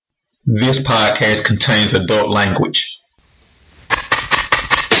This podcast contains adult language.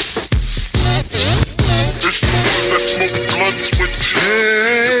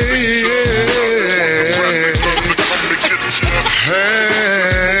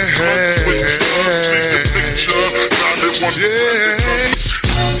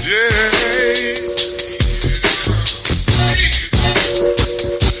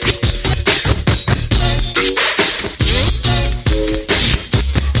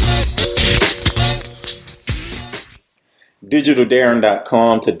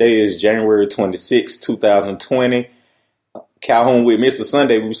 DigitalDarren.com. Today is January 26, 2020. Calhoun with Mr.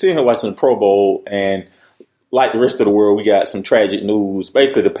 Sunday. We were sitting here watching the Pro Bowl, and like the rest of the world, we got some tragic news.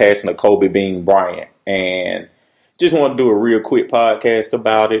 Basically, the passing of Kobe Bean Bryant. And just want to do a real quick podcast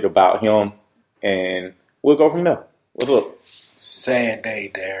about it, about him, and we'll go from there. What's up? Sad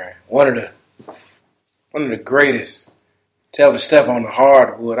day, Darren. One of the greatest to ever step on the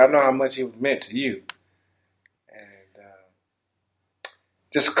hardwood. I know how much it meant to you.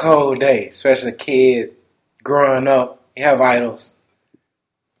 Just a cold day, especially a kid growing up. You have idols.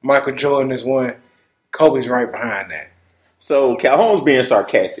 Michael Jordan is one. Kobe's right behind that. So Calhoun's being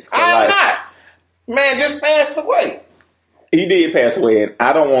sarcastic. So I'm not. Man, just passed away. He did pass away, and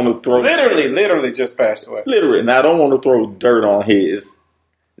I don't want to throw... Literally just passed away. Literally. And I don't want to throw dirt on his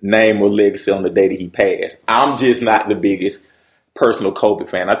name or legacy on the day that he passed. I'm just not the biggest personal Kobe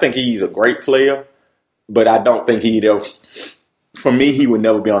fan. I think he's a great player, but I don't think he'd ever... For me, he would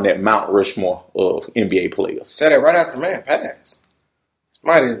never be on that Mount Rushmore of NBA players. Said it right after the man passed. It's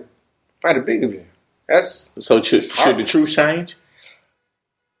mighty big of you. That's so. Should the truth change?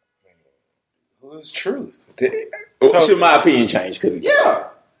 Who's truth? Should my opinion change? Cause yeah.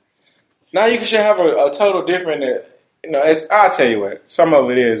 Now you should have a total different. I'll tell you what. Some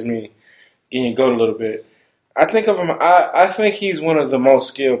of it is me getting goat a little bit. I think of him. I think he's one of the most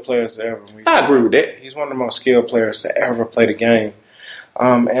skilled players to ever. I agree with that. He's one of the most skilled players to ever play the game.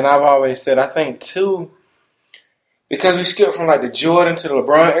 And I've always said, I think too, because we skipped from like the Jordan to the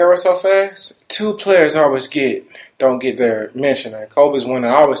LeBron era so fast. Two players always don't get their mention. And Kobe's one.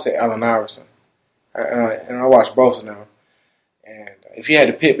 I always say Allen Iverson, and I watch both of them. And if you had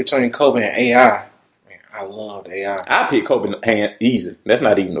to pick between Kobe and AI. I loved AI. I pick Kobe hand easy. That's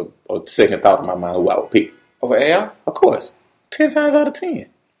not even a second thought in my mind who I would pick. Over AI? Of course. 10 times out of 10.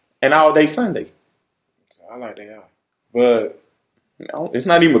 And all day Sunday. So I like AI. But it's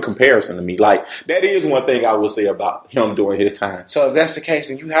not even a comparison to me. Like, that is one thing I would say about him during his time. So if that's the case,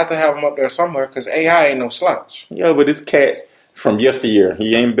 then you have to have him up there somewhere because AI ain't no slouch. Yeah, but this cat's from yesteryear.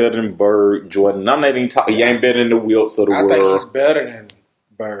 He ain't better than Bird, Jordan. I'm not even talking. He ain't better than the Wilts of the world. I think he's better than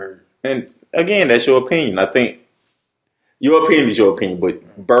Bird. And again, that's your opinion. I think your opinion is your opinion,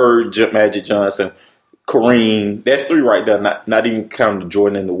 but Bird, Magic Johnson, Kareem, that's three right there. Not even counting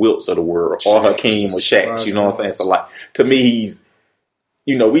Jordan and the Wilts of the world, or Hakeem or Shaq. You know what I'm saying? So, like, to me, he's,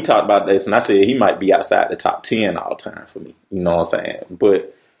 we talked about this, and I said he might be outside the top 10 all time for me. You know what I'm saying?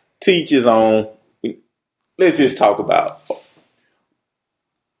 But to each his own. Let's just talk about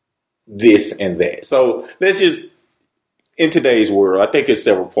this and that. So let's just. In today's world, I think it's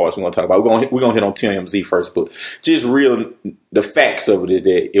several parts we're going to talk about. We're going to hit on TMZ first, but just the facts of it is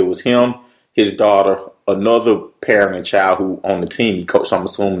that it was him, his daughter, another parent and child who on the team he coached. I'm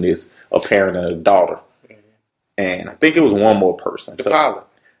assuming is a parent and a daughter, and I think it was one more person. The pilot.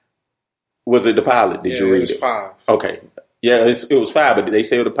 Was it the pilot? Did you read it? It was 5. Okay, yeah, it was 5, but they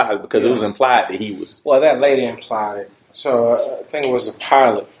said the pilot because it was implied that he was. Well, that lady implied it, so I think it was a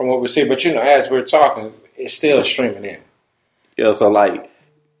pilot from what we see. But as we're talking, it's still streaming in. Yeah, so like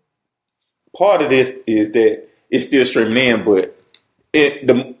part of this is that it's still streaming in, but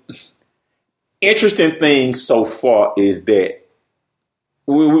the interesting thing so far is that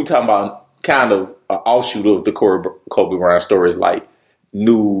we talking about kind of an offshoot of the Kobe Bryant stories, like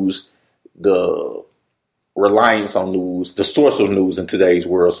news, the reliance on news, the source of news in today's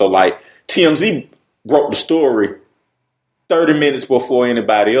world. So like TMZ broke the story 30 minutes before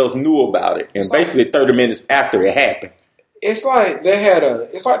anybody else knew about it, and basically 30 minutes after it happened. It's like they had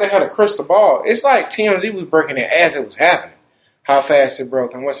a crystal ball. It's like TMZ was breaking it as it was happening, how fast it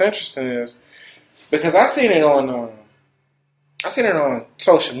broke. And what's interesting is because I seen it on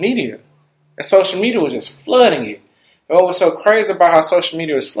social media, and social media was just flooding it. And what was so crazy about how social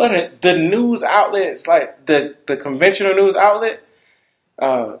media was flooding it? The news outlets, like the conventional news outlet,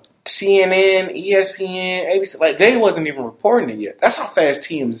 CNN, ESPN, ABC, like they wasn't even reporting it yet. That's how fast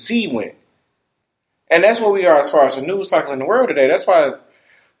TMZ went. And that's where we are as far as the news cycle in the world today. That's why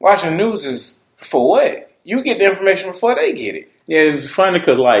watching news is for what? You get the information before they get it. Yeah, it's funny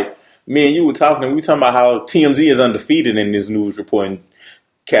because, like, me and you were talking about how TMZ is undefeated in this news reporting.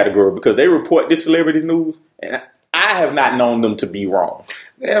 category because they report this celebrity news, and I have not known them to be wrong.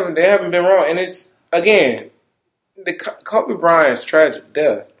 They haven't been wrong, and it's again the Kobe Bryant's tragic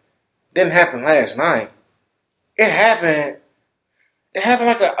death didn't happen last night. It happened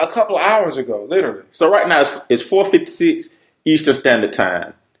like a couple of hours ago, literally. So right now it's 4:56 Eastern Standard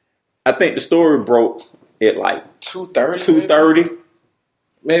Time. I think the story broke at like 2:30,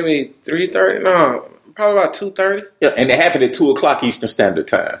 maybe 3:30. No, probably about 2:30. Yeah, and it happened at 2:00 Eastern Standard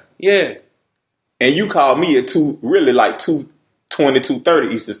Time. Yeah, and you called me at 2:20,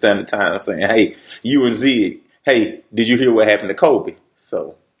 2:30 Eastern Standard Time, saying, "Hey, you and Zig, hey, did you hear what happened to Kobe?"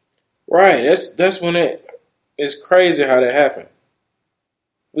 So, right, that's when it's crazy how that happened.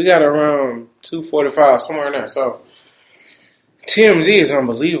 We got around 2:45 somewhere in there. So TMZ is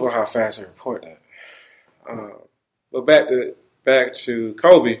unbelievable how fast they report that. But back to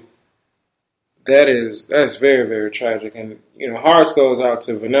Kobe. That's very, very tragic, and hearts goes out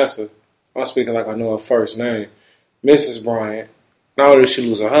to Vanessa. I'm speaking like I know her first name, Mrs. Bryant. Not only did she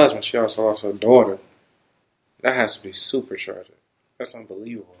lose her husband, she also lost her daughter. That has to be super tragic. That's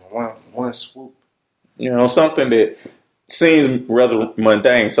unbelievable. One swoop. Something that seems rather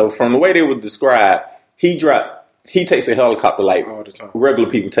mundane. So from the way they would describe, he takes a helicopter like all the time. Regular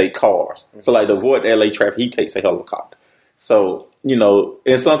people take cars. Mm-hmm. So like to avoid LA traffic, he takes a helicopter. So,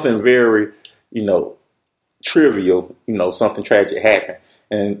 it's something very, trivial, something tragic happened.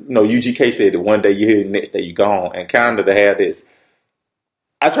 And, UGK said that one day you're here, the next day you're gone. And kind of to have this,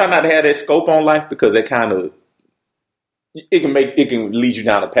 I try not to have that scope on life because that kind of, it can lead you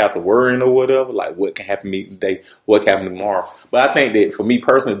down a path of worrying or whatever, like what can happen to me today, what can happen tomorrow. But I think that for me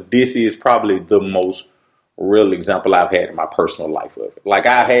personally, this is probably the most real example I've had in my personal life of it. Like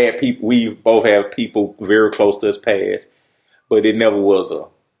we both have people very close to us pass, but it never was a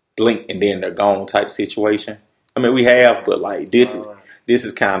blink and then they're gone type situation. I mean, we have, but like this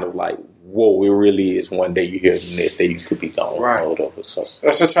is kind of like, whoa, it really is. One day you're here, the next day you could be gone. Right. Or whatever. So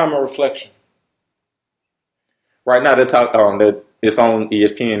that's a time of reflection. Right now, it's on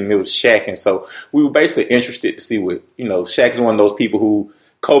ESPN and it was Shaq, and so we were basically interested to see what Shaq is one of those people who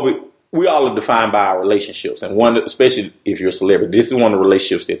Kobe. We all are defined by our relationships, and especially if you're a celebrity, this is one of the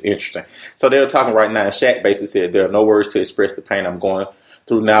relationships that's interesting. So they're talking right now, and Shaq basically said there are no words to express the pain I'm going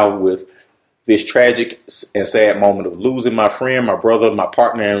through now with this tragic and sad moment of losing my friend, my brother, my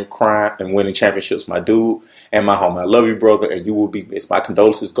partner in crime and winning championships, my dude and my homie. I love you, brother, and you will be missed. My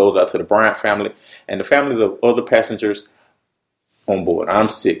condolences goes out to the Bryant family and the families of other passengers on board. I'm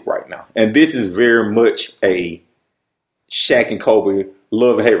sick right now. And this is very much a Shaq and Kobe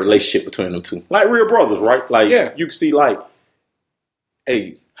love and hate relationship between them two. Like real brothers, right? Like you can see like,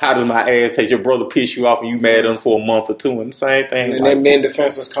 hey, how does my ass taste? Your brother piss you off and you mad at him for a month or two, and the same thing. And then men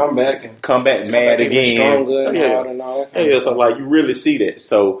defenses come back mad again. Stronger and hard and all that. So like you really see that.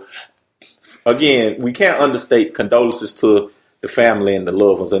 So again, we can't understate condolences to the family and the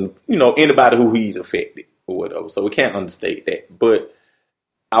loved ones, and anybody who he's affected or whatever. So we can't understate that. But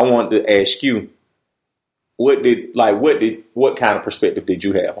I wanted to ask you, what kind of perspective did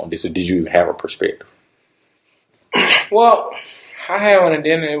you have on this, or did you even have a perspective? Well, I had one, and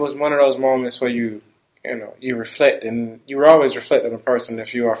then it was one of those moments where you reflect, and you always reflect on the person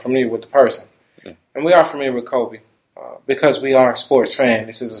if you are familiar with the person. Mm-hmm. And we are familiar with Kobe because we are a sports fan.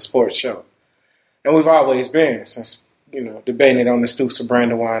 This is a sports show, and we've always been since debating it on the stoops of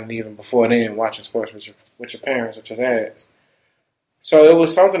Brandywine, and even before then, watching sports with your parents, with your dads. So it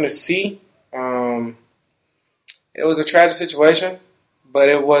was something to see. It was a tragic situation, but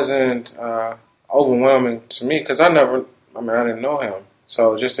it wasn't overwhelming to me because I didn't know him.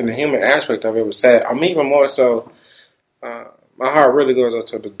 So just in the human aspect of it, it was sad. I'm even more so, my heart really goes out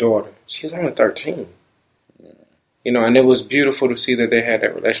to the daughter. She's only 13. And it was beautiful to see that they had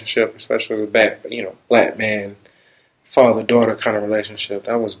that relationship, especially the black man, father-daughter kind of relationship.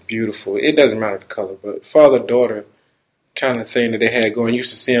 That was beautiful. It doesn't matter the color, but father-daughter kind of thing that they had going.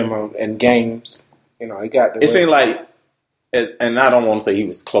 Used to see him in games. He got the. It seemed like, and I don't want to say he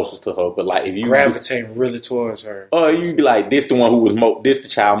was closest to her, but like if you gravitating really towards her. You'd be like, this the one who was this the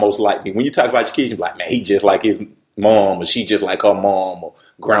child most like me. When you talk about your kids, you be like, man, he just like his mom, or she just like her mom or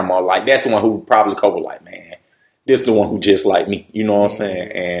grandma. Like that's the one who probably Kobe like, man, this the one who just like me. You know what I'm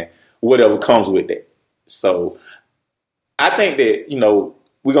saying? And whatever comes with that. So I think that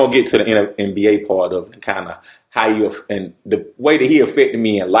we're gonna get to the NBA part of it, and kind of how and the way that he affected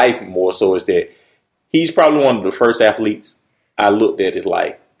me in life more so is that he's probably one of the first athletes I looked at as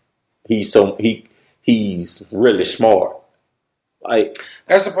like he's really smart. Like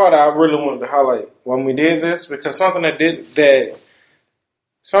that's the part I really wanted to highlight when we did this, because something that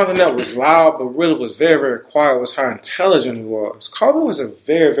something that was loud but really was very, very quiet was how intelligent he was. Kobe was a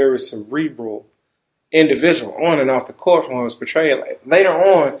very, very cerebral individual on and off the court from what was portrayed. Like, later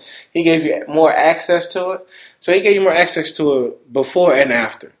on, he gave you more access to it. So he gave you more access to it before and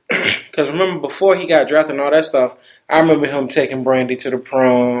after. Because remember, before he got drafted and all that stuff, I remember him taking Brandy to the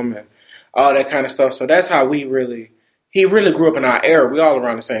prom and all that kind of stuff. So that's how he really grew up in our era. We all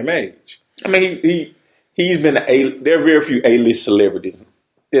around the same age. I mean, he's been there are very few A-list celebrities.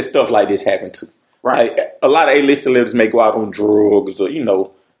 There's stuff like this happen too. Right. Like, a lot of A-list celebrities may go out on drugs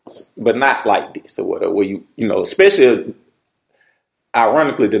or, but not like this or whatever. Where especially,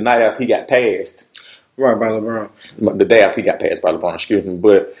 ironically, the night after he got passed. Right, by LeBron. The day after he got passed by LeBron, excuse me.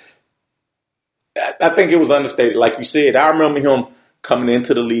 But I think it was understated. Like you said, I remember him coming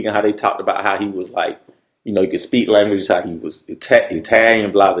into the league and how they talked about how he was like, he could speak languages, how he was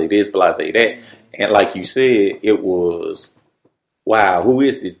Italian, blase this, blase that. And like you said, it was, wow, who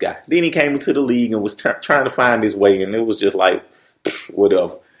is this guy? Then he came into the league and was trying to find his way, and it was just like,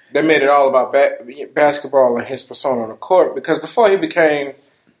 whatever. They made it all about basketball and his persona on the court, because before he became,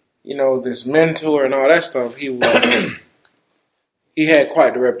 this mentor and all that stuff, he had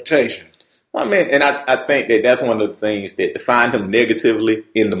quite the reputation. I mean, and I think that's one of the things that defined him negatively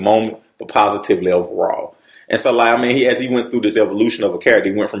in the moment, but positively overall. And so, as he went through this evolution of a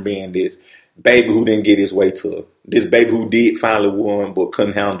character, he went from being this baby who didn't get his way to this baby who did finally won, but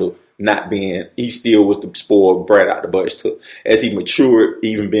couldn't handle not being, he still was the spoiled brat out the bunch too. As he matured,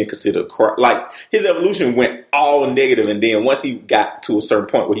 even being considered, his evolution went all negative, and then once he got to a certain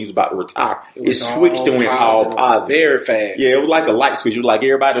point where he was about to retire, it switched and went all positive. Very fast. Yeah, it was like a light switch. You like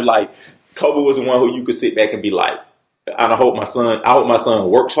everybody Kobe was the one who you could sit back and be like, I hope my son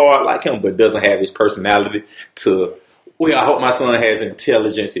works hard like him, but doesn't have his personality to, I hope my son has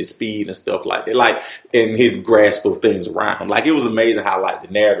intelligence, his speed and stuff like that. And his grasp of things around him. It was amazing how,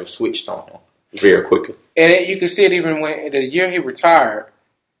 the narrative switched on him very quickly. And you can see it even when the year he retired.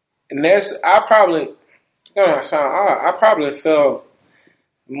 And I probably felt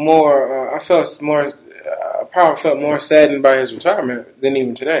more, I probably felt more saddened by his retirement than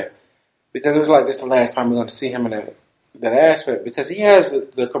even today. Because it was like, this is the last time we're going to see him in that aspect. Because he has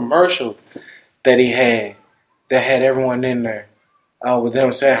the commercial that he had that had everyone in there with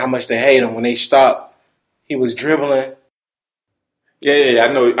them saying how much they hate him. When they stopped, he was dribbling. Yeah,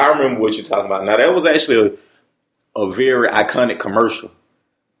 I know. I remember what you're talking about. Now, that was actually a very iconic commercial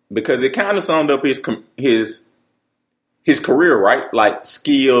because it kind of summed up his career, right?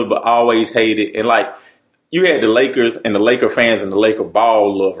 Skilled but always hated. And, you had the Lakers and the Laker fans and the Laker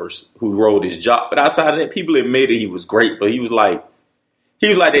ball lovers who rode his job. But outside of that, people admitted he was great. But he was like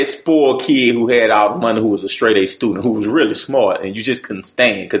that spoiled kid who had all the money, who was a straight A student, who was really smart, and you just couldn't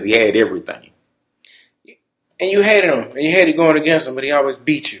stand because he had everything. And you hated him, and you hated going against him, but he always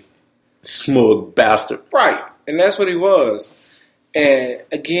beat you. Smug bastard. Right, and that's what he was. And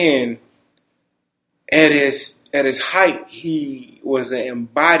again, at his height, he was an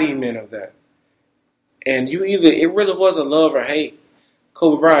embodiment of that. And it really was a love or hate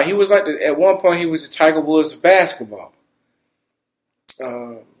Kobe Bryant. He was at one point, he was the Tiger Woods of basketball.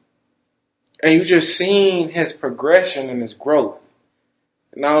 And you just seen his progression and his growth,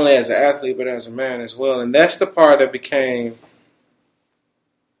 not only as an athlete but as a man as well. And that's the part that became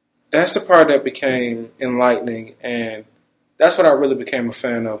enlightening, and that's what I really became a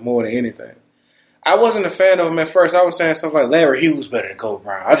fan of more than anything. I wasn't a fan of him at first. I was saying stuff like Larry Hughes better than Kobe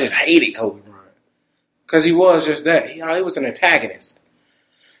Bryant. I just hated Kobe Bryant because he was just that. He was an antagonist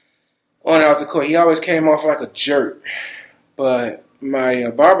on and off the court. He always came off like a jerk, but my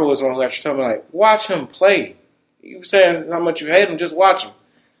barber was one who actually told me, watch him play. You were saying how much you hate him, just watch him.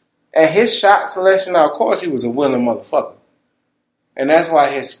 And his shot selection, now, of course, he was a willing motherfucker. And that's why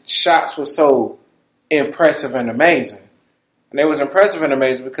his shots were so impressive and amazing. And it was impressive and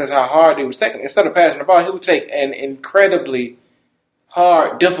amazing because how hard he was taking. Instead of passing the ball, he would take an incredibly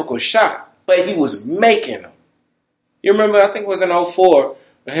hard, difficult shot. But he was making them. You remember, I think it was in 2004,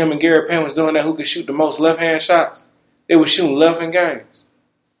 when him and Gary Payne was doing that, who could shoot the most left-hand shots? They were shooting left in games.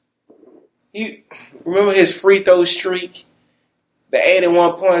 You remember his free throw streak? The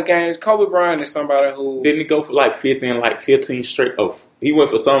 81 points games. Kobe Bryant is somebody who didn't he go for 50 and 15 straight. He went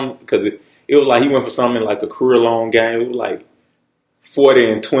for something because it was he went for something in a career long game. It was 40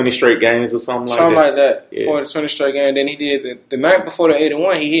 and 20 straight games or something like that. Something like that. Yeah. 40 20 straight games. Then he did the night before the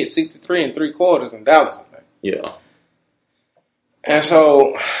 81. He hit 63 and 3/4 in Dallas, I think. Yeah. And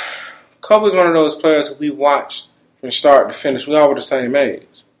so Kobe's one of those players who we watched from start to finish. We all were the same age.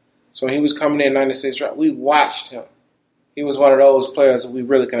 So when he was coming in 96 draft, we watched him. He was one of those players that we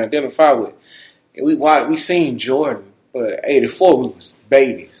really can identify with. And we seen Jordan But 84, we was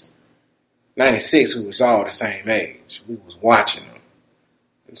babies. 96, we was all the same age. We was watching them.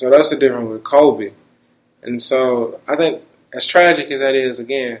 And so that's the difference with Kobe. And so I think as tragic as that is,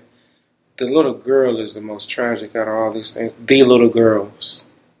 again, the little girl is the most tragic out of all these things. The little girls.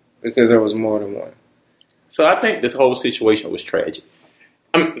 Because there was more than one. So I think this whole situation was tragic.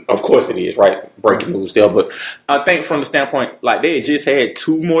 I mean, of course it is, right? Breaking news there. But I think from the standpoint, like they had just had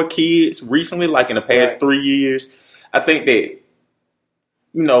 2 more kids recently, like in the past 3 years. I think that,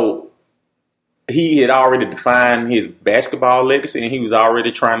 you know, he had already defined his basketball legacy, and he was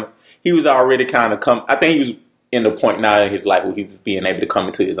already kind of come. I think he was in the point now in his life where he was being able to come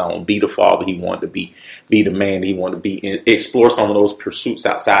into his own, be the father he wanted to be the man that he wanted to be, and explore some of those pursuits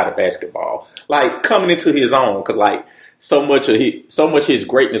outside of basketball. Like coming into his own, because like so much his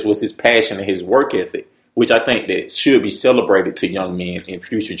greatness was his passion and his work ethic, which I think that should be celebrated to young men in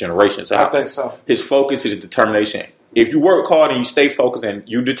future generations. So I think so. His focus, his determination. If you work hard and you stay focused and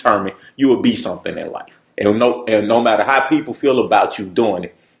you determine, you will be something in life. And no matter how people feel about you doing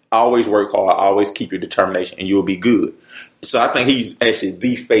it, always work hard, always keep your determination, and you'll be good. So I think he's actually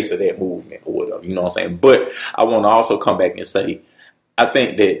the face of that movement or whatever, you know what I'm saying? But I want to also come back and say, I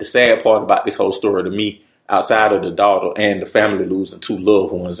think that the sad part about this whole story to me, outside of the daughter and the family losing 2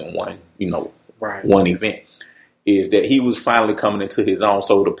 loved ones in one event, is that he was finally coming into his own.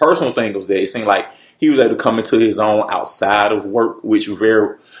 So the personal thing was that it seemed like he was able to come into his own outside of work, which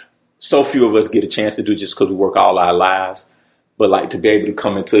so few of us get a chance to do just because we work all our lives. But like to be able to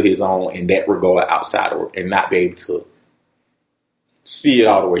come into his own in that regard outside of work and not be able to see it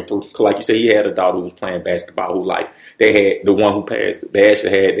all the way through. Because like you said, he had a daughter who was playing basketball who like they had the one who passed. They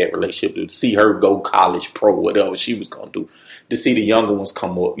actually had that relationship to see her go college, pro, whatever she was going to do. To see the younger ones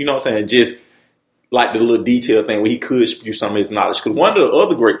come up. You know what I'm saying? Just like the little detail thing where he could spew some of his knowledge. Because one of the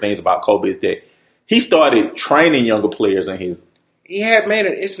other great things about Kobe is that he started training younger players in his. He had made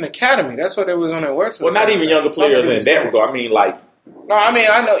it. It's an academy. That's what it was on that website. Well, not even younger players in that regard. I mean, like. No, I mean,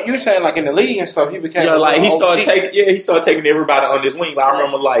 I know you're saying like in the league and stuff. He became. Yeah, like he started taking everybody on his wing. Like, I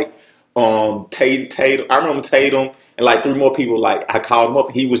remember like Tatum. I remember Tatum and like 3 more people. Like I called him up.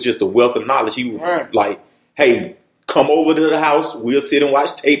 And he was just a wealth of knowledge. He was like, "Hey, come over to the house. We'll sit and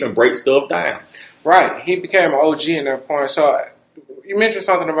watch tape and break stuff down." Right. He became an OG in that point. So you mentioned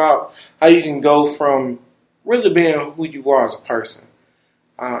something about how you can go from really being who you are as a person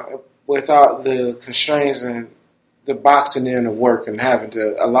without the constraints and the boxing in of work and having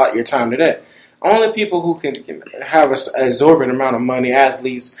to allot your time to that. Only people who can have an exorbitant amount of money,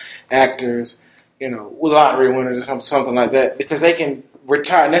 athletes, actors, lottery winners or something like that, because they can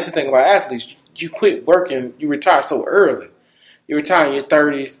retire. And that's the thing about athletes. You quit working, you retire so early. You retire in your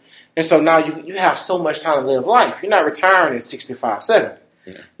 30s. And so now you have so much time to live life. You're not retiring at 65, 70.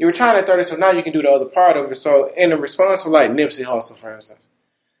 Yeah. You're retiring at 30, so now you can do the other part of it. So in the response to like Nipsey Hussle, for instance,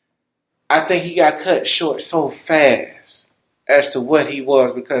 I think he got cut short so fast as to what he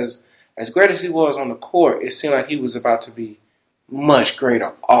was, because as great as he was on the court, it seemed like he was about to be much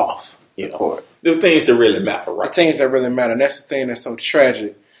greater off the court. The things that really matter, right? The things that really matter. And that's the thing that's so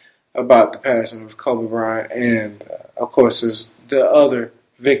tragic about the passing of Kobe Bryant. And, of course, there's the other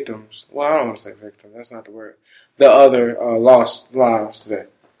victims. Well, I don't want to say victims. That's not the word. The other lost lives today.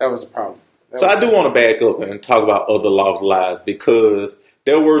 That was the problem. So I do want to back up and talk about other lost lives, because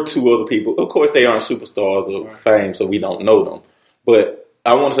there were 2 other people. Of course, they aren't superstars of fame, so we don't know them. But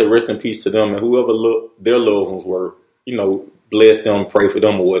I want to say rest in peace to them, and whoever their loved ones were, bless them, pray for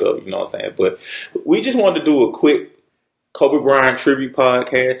them or whatever, you know what I'm saying? But we just wanted to do a quick Kobe Bryant tribute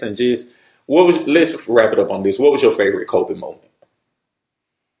podcast, and just, let's wrap it up on this. What was your favorite Kobe moment?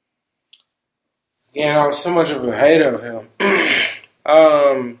 I was so much of a hater of him.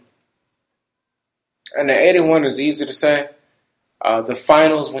 And the 81 is easy to say. The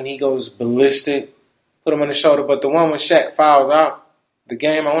finals when he goes ballistic, put him on the shoulder. But the one when Shaq fouls out, the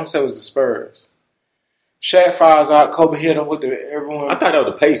game, I want to say it was the Spurs. Shaq fouls out, Kobe hit him with everyone. I thought that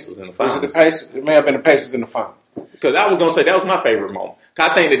was the Pacers in the finals. Was it the Pacers? It may have been the Pacers in the finals. Because I was going to say that was my favorite moment. I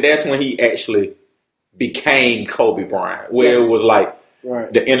think that's when he actually became Kobe Bryant, where it was like,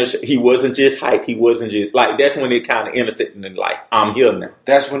 he wasn't just hype. He wasn't just like, that's when it kind of intersected and like, I'm here now.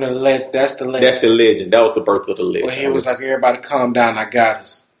 That's when that's the legend. That's the legend. That was the birth of the legend. When he was like, everybody calm down, I got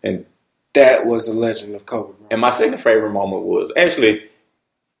us. And that was the legend of Kobe Bryant. And my second favorite moment was actually,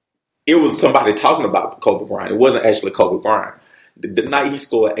 it was somebody talking about Kobe Bryant. It wasn't actually Kobe Bryant. The night he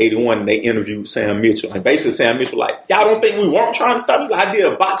scored 81, they interviewed Sam Mitchell. And basically Sam Mitchell like, y'all don't think we weren't trying to stop you? I did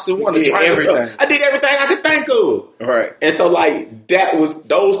a boxing one. I did everything I could think of. Right. And so like,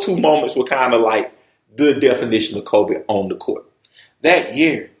 those 2 moments were kind of like the definition of Kobe on the court. That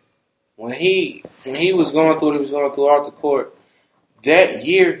year, when he was going through what he was going through off the court, that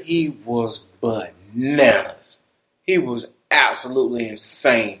year he was bananas. He was absolutely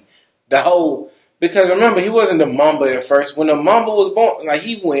insane. Because remember, he wasn't the Mamba at first. When the Mamba was born, like,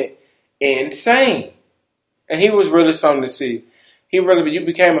 he went insane. And he was really something to see. You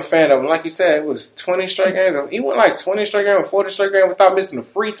became a fan of him. Like you said, it was 20 straight games. He went like 20 straight games, 40 straight games without missing a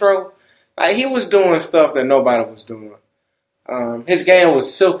free throw. Like, he was doing stuff that nobody was doing. His game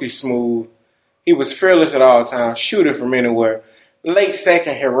was silky smooth. He was fearless at all times, shooting from anywhere. Late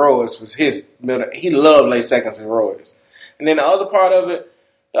second heroics was his. He loved late seconds heroics. And then the other part of it,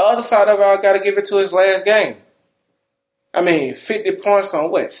 the other side of it, I got to give it to his last game. I mean, 50 points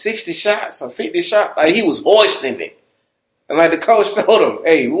on 60 shots or 50 shots? Like, he was hoisting it. And like the coach told him,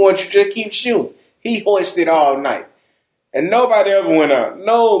 hey, we want you to just keep shooting. He hoisted all night. And nobody ever went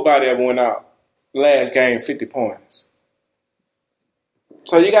out. Last game, 50 points.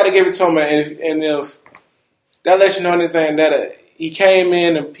 So you got to give it to him. And if that lets you know anything, that he came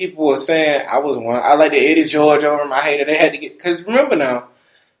in and people were saying, I like the Eddie George over him. I hated they had to get, because remember now,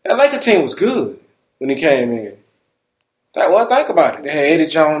 that Lakers team was good when he came in. Think about it. They had Eddie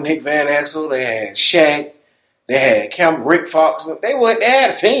Jones, Nick Van Exel, they had Shaq, they had Rick Fox. They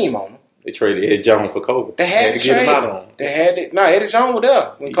had a team on them. They traded Eddie Jones for Kobe. They had to get him out on him. Eddie Jones was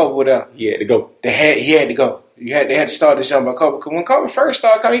there when Kobe was there. He had to go. He had to go. They had to start this young by Kobe. Because when Kobe first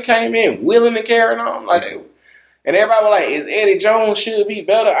started, he came in willing and carrying on. And everybody was like, is Eddie Jones should be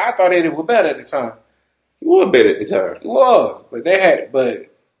better? I thought Eddie was better at the time. He was better at the time. He was. But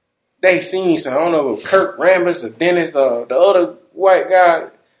they seen some, I don't know if Kirk Rambis or Dennis or the other white guy,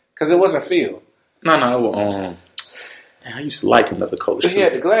 because it wasn't Phil. No. I used to like him as a coach. He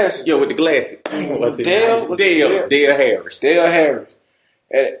had the glasses. Yeah, with the glasses. What's his name? Dale Harris. Dale Harris.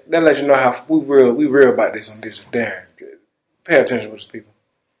 And that lets you know how we real about this on this. Darren, pay attention with those people.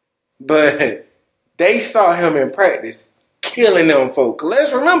 But they saw him in practice killing them folk.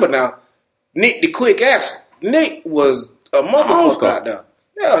 Let's remember now, Nick the Quick Axel. Nick was a motherfucker out there.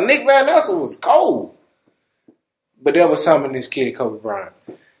 Yeah, Nick Van Exel was cold. But there was something in this kid, Kobe Bryant.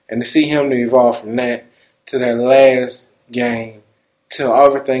 And to see him to evolve from that to that last game to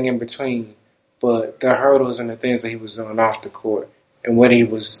everything in between, but the hurdles and the things that he was doing off the court and what he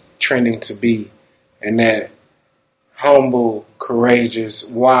was trending to be, and that humble, courageous,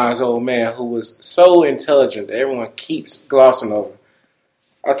 wise old man who was so intelligent that everyone keeps glossing over.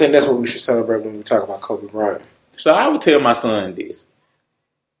 I think that's what we should celebrate when we talk about Kobe Bryant. So I would tell my son this,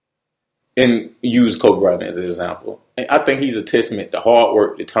 and use Kobe Bryant as an example. And I think he's a testament to hard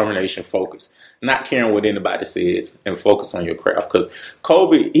work, determination, focus, not caring what anybody says, and focus on your craft. Because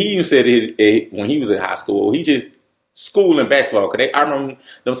Kobe, he even said when he was in high school, he just school and basketball. Because I remember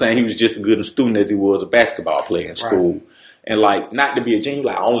them saying he was just as good a student as he was a basketball player in school. Right. And like, not to be a genius,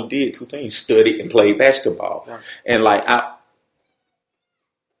 like I only did two things: studied and played basketball. Right. And like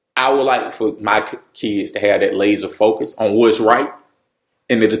I would like for my kids to have that laser focus on what's right,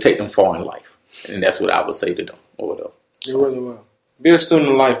 and it'll take them far in life. And that's what I would say to them. Or whatever. You really will. Be a student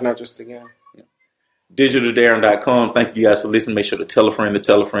of life, not just a game. Yeah. DigitalDarren.com. Thank you guys for listening. Make sure to tell a friend, to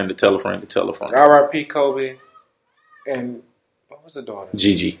tell a friend, to tell a friend, to tell a friend. R.I.P. Kobe. And what was the daughter?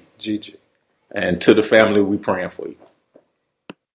 Gigi. Gigi. And to the family, we praying for you.